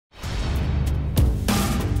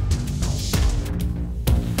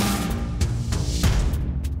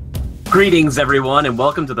Greetings, everyone, and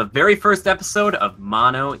welcome to the very first episode of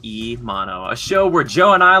Mono e Mono, a show where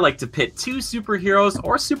Joe and I like to pit two superheroes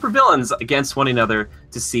or supervillains against one another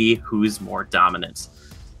to see who's more dominant.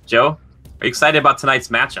 Joe, are you excited about tonight's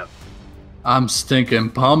matchup? I'm stinking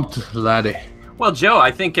pumped, laddie. Well, Joe,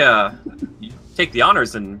 I think you take the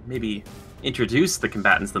honors and maybe introduce the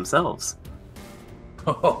combatants themselves.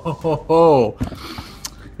 It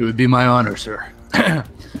would be my honor, sir.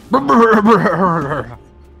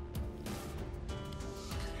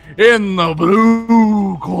 In the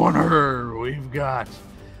blue corner, we've got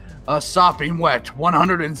a sopping wet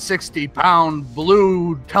 160-pound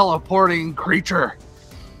blue teleporting creature.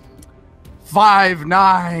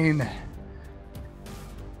 5'9"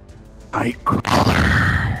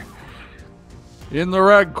 Nightcrawler. In the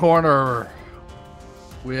red corner,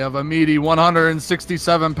 we have a meaty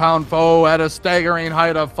 167-pound foe at a staggering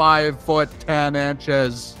height of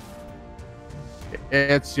 5'10".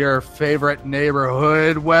 It's your favorite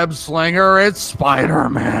neighborhood web slinger. It's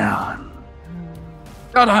Spiderman.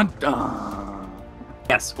 Dun dun dun.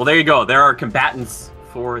 Yes, well, there you go. There are combatants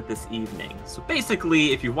for this evening. So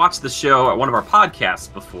basically, if you watched the show or one of our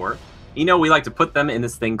podcasts before, you know we like to put them in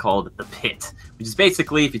this thing called the pit, which is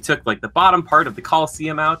basically if you took like the bottom part of the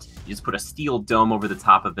Coliseum out, you just put a steel dome over the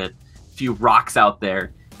top of it, a few rocks out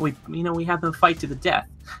there. We have them fight to the death.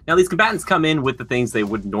 Now, these combatants come in with the things they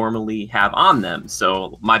would normally have on them.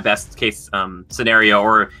 So my best case scenario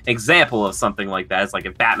or an example of something like that is like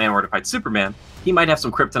if Batman were to fight Superman, he might have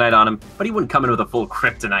some kryptonite on him, but he wouldn't come in with a full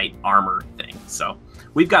kryptonite armor thing. So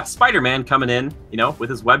we've got Spider-Man coming in, with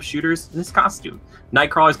his web shooters and his costume.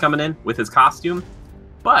 Nightcrawler's coming in with his costume,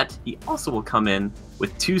 but he also will come in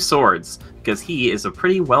with two swords because he is a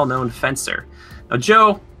pretty well-known fencer. Now,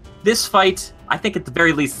 Joe, this fight, I think at the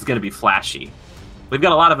very least is going to be flashy. We've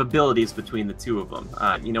got a lot of abilities between the two of them.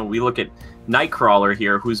 We look at Nightcrawler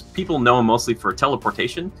here, who's people know him mostly for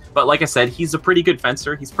teleportation. But like I said, he's a pretty good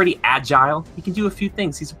fencer. He's pretty agile. He can do a few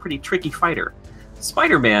things. He's a pretty tricky fighter.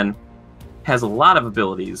 Spider-Man has a lot of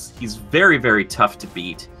abilities. He's very, very tough to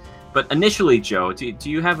beat. But initially, Joe, do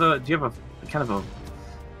you have a kind of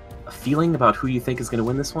a feeling about who you think is going to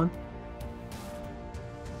win this one?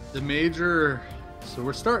 So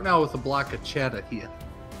we're starting out with a block of cheddar here.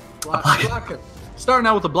 Starting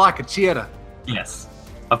out with a block of cheddar. Yes,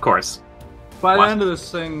 of course. By the end of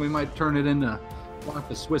this thing, we might turn it into a block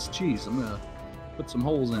of Swiss cheese. I'm going to put some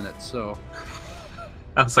holes in it, so...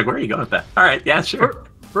 I was like, where are you going with that? All right, yeah, sure.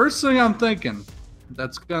 First thing I'm thinking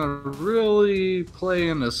that's going to really play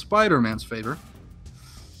into Spider-Man's favor,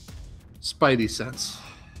 Spidey sense.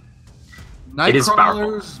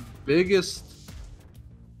 Nightcrawler's biggest...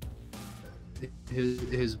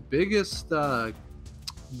 His biggest... the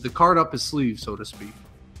card up his sleeve, so to speak,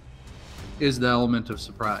 is the element of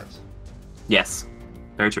surprise. Yes,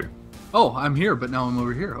 very true. Oh, I'm here, but now I'm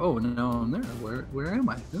over here. Oh, now I'm there. Where am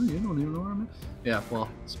I? Oh, you don't even know where I'm at. Yeah, well,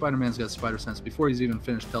 Spider-Man's got spider sense. Before he's even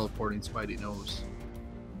finished teleporting, Spidey knows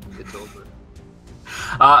it's over.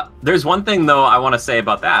 There's one thing, though, I want to say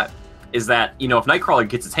about that, is that, if Nightcrawler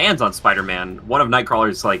gets his hands on Spider-Man, one of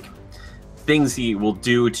Nightcrawler's, things he will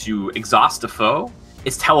do to exhaust a foe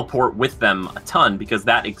is teleport with them a ton, because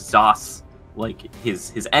that exhausts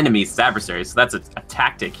his enemies, his adversaries. So that's a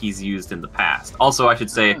tactic he's used in the past. Also, I should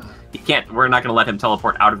say we're not going to let him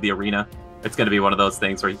teleport out of the arena. It's going to be one of those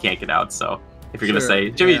things where he can't get out. So if you're going to say,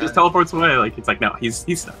 Jimmy, just teleports away, it's like, no, he's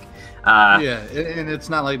stuck. Yeah, and it's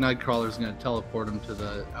not like Nightcrawler's going to teleport him to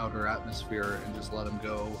the outer atmosphere and just let him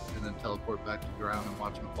go and then teleport back to the ground and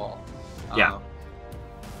watch him fall. Yeah.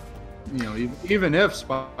 Even if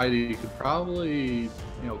Spidey could probably,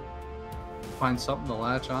 find something to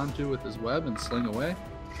latch onto with his web and sling away.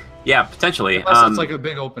 Yeah, potentially. Unless it's like a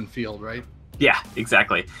big open field, right? Yeah,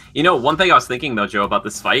 exactly. One thing I was thinking, though, Joe, about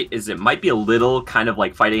this fight is it might be a little kind of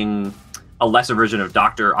like fighting a lesser version of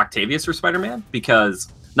Dr. Octavius for Spider-Man,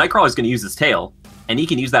 because Nightcrawler's going to use his tail, and he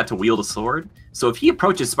can use that to wield a sword. So if he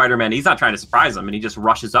approaches Spider-Man, he's not trying to surprise him, and he just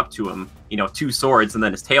rushes up to him, two swords, and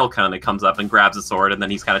then his tail kind of comes up and grabs the sword, and then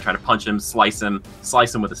he's kind of trying to punch him, slice him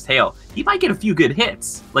with his tail. He might get a few good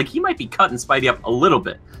hits. He might be cutting Spidey up a little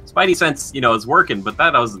bit. Spidey sense, is working, but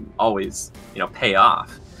that doesn't always, pay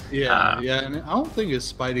off. Yeah, and I don't think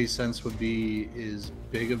his Spidey sense would be as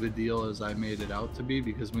big of a deal as I made it out to be,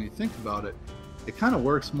 because when you think about it, it kind of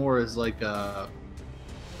works more as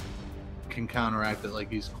can counteract it,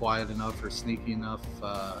 he's quiet enough or sneaky enough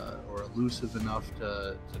or elusive enough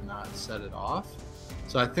to not set it off.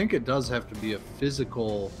 So I think it does have to be a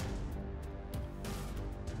physical,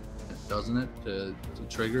 doesn't it, to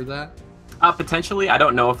trigger that? Potentially. I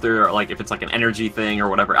don't know if they're like if it's like an energy thing or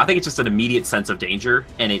whatever. I think it's just an immediate sense of danger,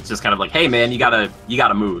 and it's just kind of like, hey man, you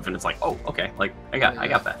gotta move, and it's like, oh okay, like I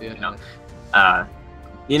got that. Yeah.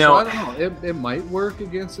 So I don't know. It might work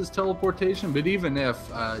against his teleportation, but even if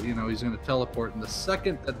he's going to teleport, and the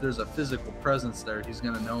second that there's a physical presence there, he's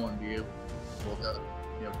going to know and be able to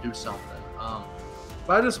do something.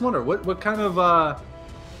 But I just wonder what kind of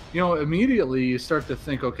immediately you start to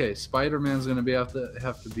think, okay, Spider-Man's going to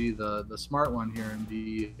have to be the smart one here and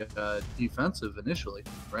be defensive initially,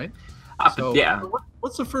 right? So yeah.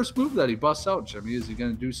 What's the first move that he busts out, Jimmy? Is he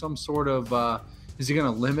going to do some sort of is he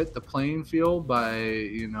going to limit the playing field by,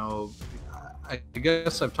 I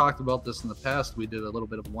guess I've talked about this in the past. We did a little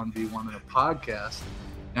bit of 1v1 in a podcast,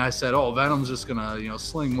 and I said, oh, Venom's just going to,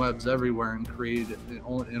 sling webs everywhere and create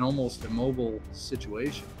an almost immobile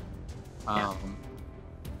situation.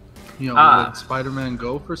 Would Spider-Man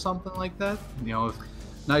go for something like that? If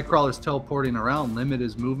Nightcrawler's teleporting around, limit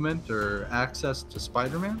his movement or access to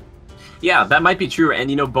Spider-Man? Yeah, that might be true,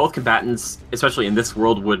 and both combatants, especially in this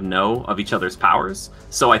world, would know of each other's powers.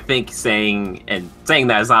 So I think saying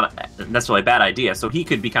that is not necessarily a bad idea. So he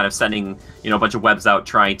could be kind of sending, a bunch of webs out,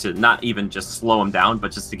 trying to not even just slow him down,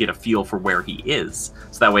 but just to get a feel for where he is.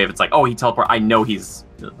 So that way, if it's like, oh, he teleport, I know he's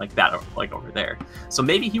like that, like over there. So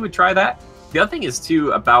maybe he would try that. The other thing is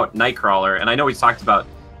too about Nightcrawler, and I know we talked about,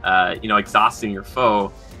 exhausting your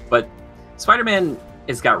foe, but Spider-Man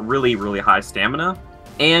has got really, really high stamina.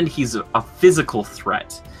 And he's a physical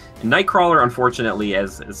threat. And Nightcrawler, unfortunately,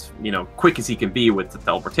 as quick as he can be with the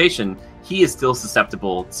teleportation, he is still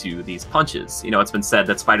susceptible to these punches. It's been said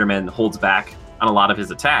that Spider-Man holds back on a lot of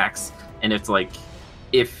his attacks, and it's like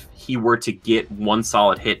if he were to get one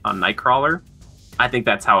solid hit on Nightcrawler, I think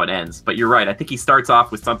that's how it ends. But you're right. I think he starts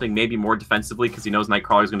off with something maybe more defensively because he knows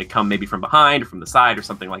Nightcrawler is going to come maybe from behind or from the side or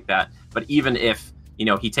something like that. But even if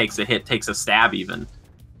he takes a hit, takes a stab, even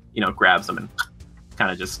grabs him and kind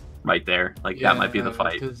of just right there, that might be the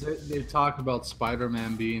fight. Because they talk about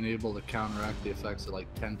Spider-Man being able to counteract the effects of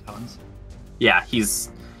like 10 tons. Yeah, he's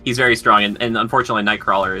very strong, and unfortunately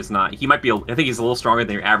Nightcrawler is not. He might be. I think he's a little stronger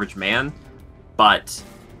than your average man, but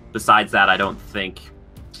besides that, I don't think.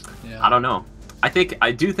 Yeah. I don't know.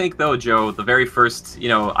 I do think though, Joe, the very first,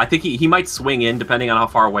 I think he might swing in depending on how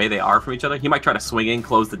far away they are from each other. He might try to swing in,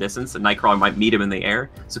 close the distance, and Nightcrawler might meet him in the air.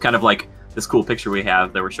 So kind of like this cool picture we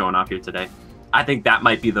have that we're showing off here today. I think that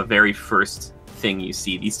might be the very first thing you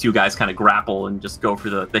see. These two guys kind of grapple and just go for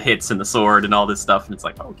the hits and the sword and all this stuff, and it's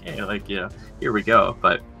like, okay, here we go.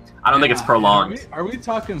 But I don't think it's prolonged. Are we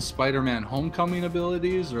talking Spider-Man Homecoming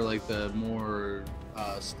abilities or like the more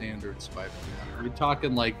standard Spider-Man? Are we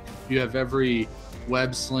talking like you have every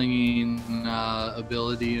web slinging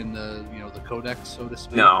ability in the the codex, so to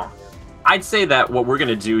speak? No. I'd say that what we're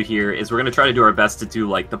gonna do here is we're gonna try to do our best to do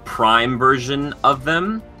like the prime version of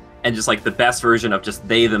them. And just like the best version of just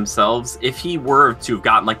they themselves. If he were to have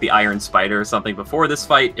gotten like the Iron Spider or something before this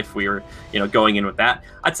fight, if we were, going in with that,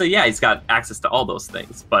 I'd say, yeah, he's got access to all those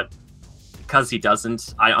things. But because he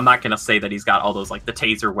doesn't, I'm not going to say that he's got all those like the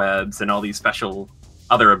taser webs and all these special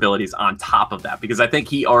other abilities on top of that. Because I think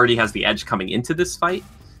he already has the edge coming into this fight.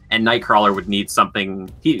 And Nightcrawler would need something,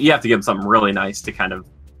 you have to give him something really nice to kind of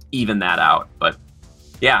even that out. But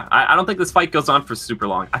yeah, I don't think this fight goes on for super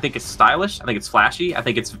long. I think it's stylish. I think it's flashy. I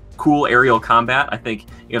think it's cool aerial combat. I think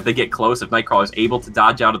if they get close, if Nightcrawler is able to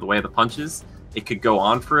dodge out of the way of the punches, it could go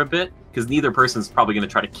on for a bit because neither person's probably going to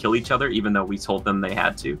try to kill each other, even though we told them they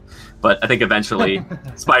had to. But I think eventually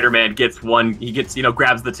Spider-Man gets one. He gets,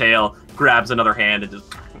 grabs the tail, grabs another hand, and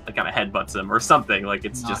just kind of headbutts him or something. Like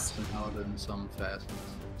it's knocks just him out in some fashion.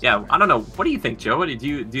 Yeah, I don't know. What do you think, Joe? Do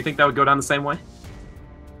you think that would go down the same way?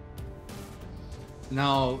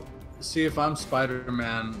 Now, see, if I'm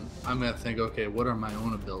Spider-Man, I'm going to think, okay, what are my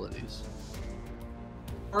own abilities?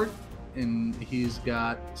 And he's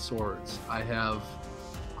got swords. I have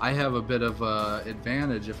a bit of a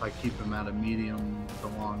advantage if I keep him at a medium to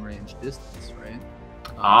long range distance,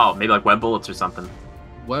 right? Maybe like web bullets or something.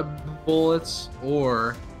 Web bullets,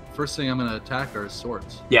 or first thing I'm going to attack are his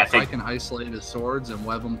swords. Yeah, if I can isolate his swords and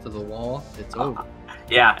web them to the wall, it's over.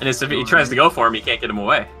 Yeah, and if he tries to go for him, he can't get him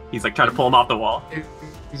away. He's like trying to pull him off the wall.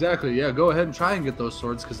 Exactly, yeah. Go ahead and try and get those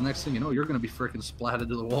swords, because next thing you know, you're going to be freaking splatted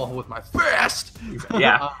to the wall with my fist!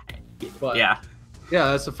 Yeah. But, yeah,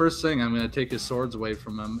 that's the first thing. I'm going to take his swords away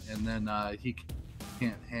from him, and then he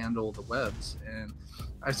can't handle the webs. And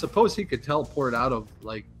I suppose he could teleport out of,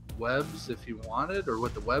 like, webs if he wanted, or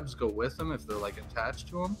would the webs go with him if they're, like, attached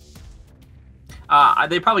to him?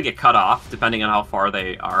 They probably get cut off, depending on how far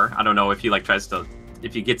they are. I don't know if he, like, tries to...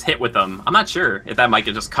 If he gets hit with them, I'm not sure if that might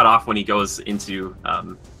get just cut off when he goes into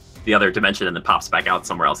the other dimension and then pops back out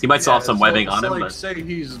somewhere else. He might still have some webbing on him. But say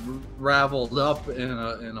he's raveled up in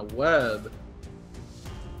a web.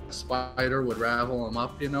 A spider would ravel him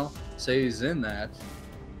up, you know. Say he's in that,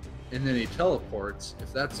 and then he teleports.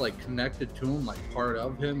 If that's like connected to him, like part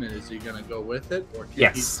of him, is he gonna go with it, or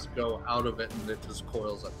can he just go out of it and it just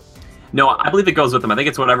coils up? No, I believe it goes with him. I think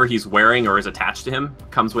it's whatever he's wearing or is attached to him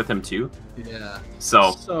comes with him too. Yeah.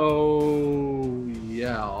 So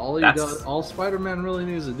yeah, all Spider-Man really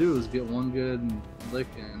needs to do is get one good lick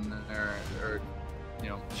in there, or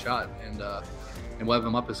shot, and web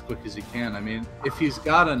him up as quick as he can. I mean, if he's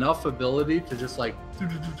got enough ability to just like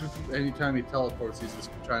anytime he teleports, he's just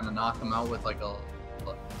trying to knock him out with like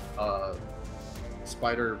a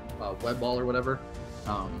spider web ball or whatever.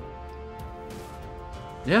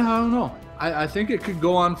 Yeah, I don't know. I think it could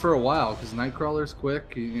go on for a while because Nightcrawler's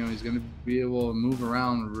quick. He's going to be able to move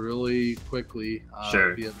around really quickly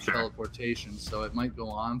via teleportation. So it might go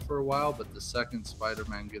on for a while, but the second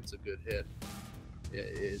Spider-Man gets a good hit,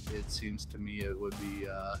 it seems to me it would be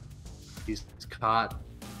he's caught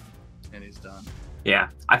and he's done. Yeah,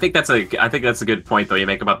 I think that's a good point though you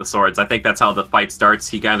make about the swords. I think that's how the fight starts.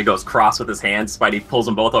 He kind of goes cross with his hands. Spidey pulls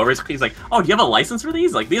them both over. He's like, "Oh, do you have a license for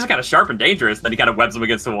these? Like, these are kind of sharp and dangerous." Then he kind of webs them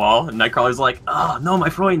against the wall, and Nightcrawler's like, "Oh no,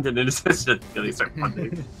 my friend!" And it's just he starts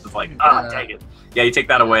punching. It's like, "Ah, dang it!" Yeah, you take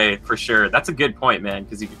that away for sure. That's a good point, man,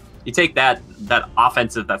 because you take that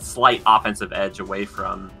slight offensive edge away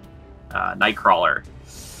from Nightcrawler.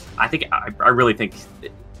 I really think.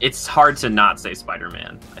 It's hard to not say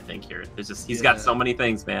Spider-Man, I think, here. There's just he's got so many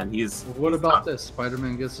things, man. What about this?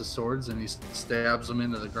 Spider-Man gets the swords and he stabs them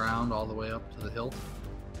into the ground all the way up to the hilt.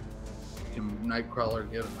 Can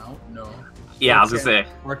Nightcrawler get him out? No. Yeah, I was gonna say.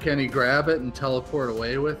 Or can he grab it and teleport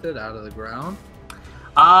away with it out of the ground?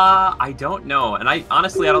 I don't know. And I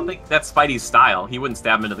don't think that's Spidey's style. He wouldn't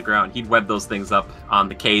stab him into the ground. He'd web those things up on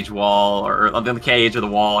the cage wall or on the cage or the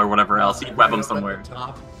wall or whatever else. He'd web them somewhere. At the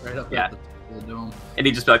top, right up at the dome. And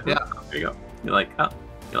he'd just be like, "Yeah, there you go." You're like, "Oh."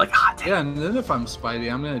 You're like, "Ah, damn." Yeah, and then if I'm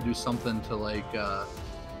Spidey, I'm gonna do something to like,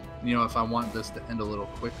 if I want this to end a little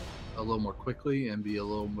more quickly, and be a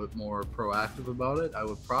little bit more proactive about it, I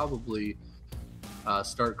would probably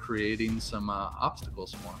start creating some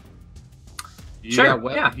obstacles for him.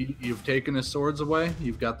 You've taken his swords away.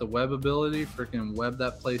 You've got the web ability. Freaking web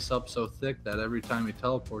that place up so thick that every time he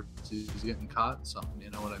teleports, he's getting caught in something. You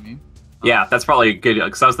know what I mean? Yeah, that's probably good.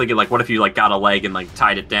 Because I was thinking, like, what if you like got a leg and like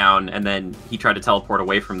tied it down, and then he tried to teleport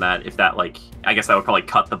away from that? If that I guess that would probably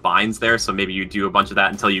cut the binds there. So maybe you do a bunch of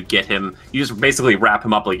that until you get him. You just basically wrap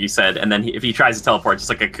him up, like you said, and then if he tries to teleport, just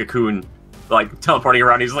like a cocoon, like teleporting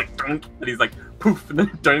around, he's like dunk, and he's like poof, and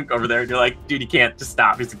then dunk over there, and you're like, dude, you can't just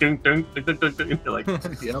stop. He's like dunk, dunk, dunk, dunk, dunk, dunk. You're like,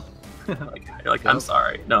 yep. You're like, I'm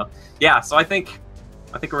sorry, no, yeah. So I think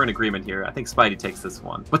we're in agreement here. I think Spidey takes this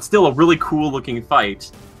one, but still a really cool looking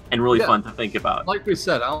fight. And really fun to think about. Like we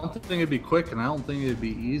said, I don't think it'd be quick, and I don't think it'd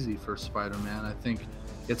be easy for Spider-Man. I think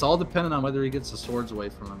it's all dependent on whether he gets the swords away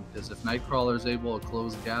from him. Because if Nightcrawler is able to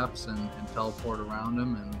close gaps and teleport around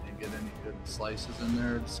him and get any good slices in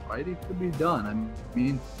there, Spidey could be done. I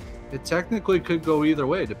mean, it technically could go either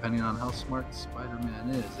way, depending on how smart Spider-Man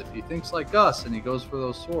is. If he thinks like us and he goes for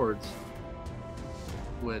those swords,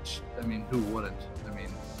 which, I mean, who wouldn't? I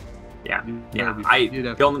mean, you'd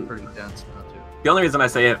have to be pretty dense now. The only reason I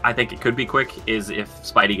say I think it could be quick is if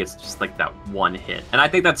Spidey gets just like that one hit. And I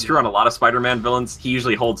think that's true on a lot of Spider-Man villains. He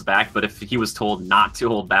usually holds back, but if he was told not to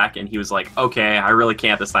hold back and he was like, okay, I really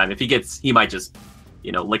can't this time, he might just,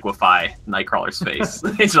 liquefy Nightcrawler's face.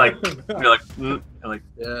 It's like, you're like,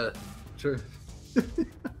 yeah, sure.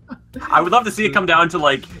 I would love to see it come down to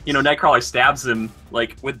Nightcrawler stabs him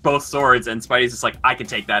with both swords and Spidey's just like, I can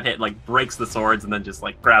take that hit, breaks the swords and then just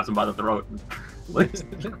grabs him by the throat.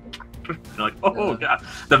 You're like, oh god!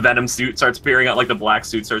 The Venom suit starts appearing out, the black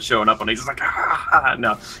suit starts showing up, and he's just like, ah!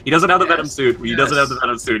 No, he doesn't have the Venom suit. He doesn't have the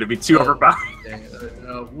Venom suit. It'd be too overpowering.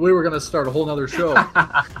 We were gonna start a whole nother show.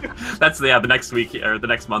 That's the next week or the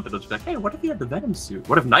next month. It'll be like, hey, what if he had the Venom suit?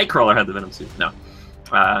 What if Nightcrawler had the Venom suit? No.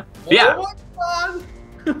 Yeah.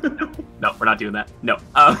 No, we're not doing that. No.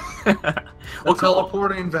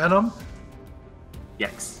 Teleporting Venom.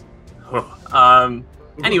 Yikes.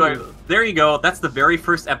 Anyway, there you go. That's the very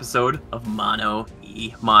first episode of Mono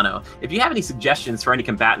e Mono. If you have any suggestions for any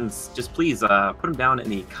combatants, just please put them down in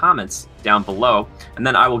the comments down below, and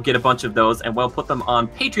then I will get a bunch of those and we'll put them on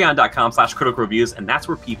patreon.com/criticalreviews, and that's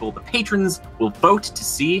where the patrons, will vote to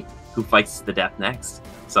see who fights to the death next.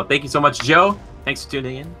 So thank you so much, Joe. Thanks for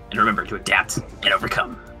tuning in, and remember to adapt and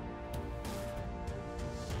overcome.